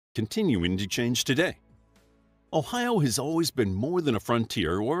continuing to change today. Ohio has always been more than a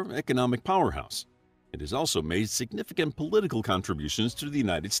frontier or economic powerhouse. It has also made significant political contributions to the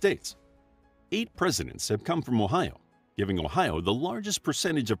United States. 8 presidents have come from Ohio, giving Ohio the largest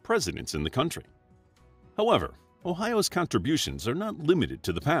percentage of presidents in the country. However, Ohio's contributions are not limited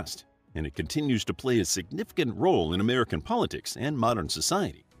to the past, and it continues to play a significant role in American politics and modern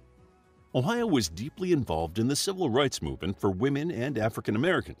society. Ohio was deeply involved in the civil rights movement for women and African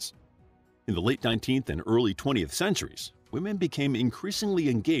Americans. In the late 19th and early 20th centuries, women became increasingly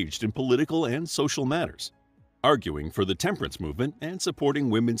engaged in political and social matters, arguing for the temperance movement and supporting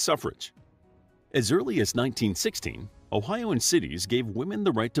women's suffrage. As early as 1916, Ohioan cities gave women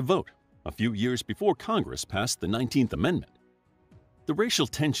the right to vote, a few years before Congress passed the 19th Amendment. The racial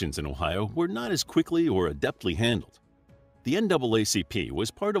tensions in Ohio were not as quickly or adeptly handled. The NAACP was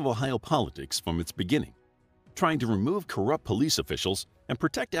part of Ohio politics from its beginning, trying to remove corrupt police officials and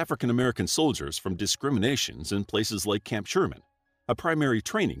protect African American soldiers from discriminations in places like Camp Sherman, a primary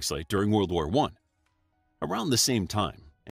training site during World War I. Around the same time,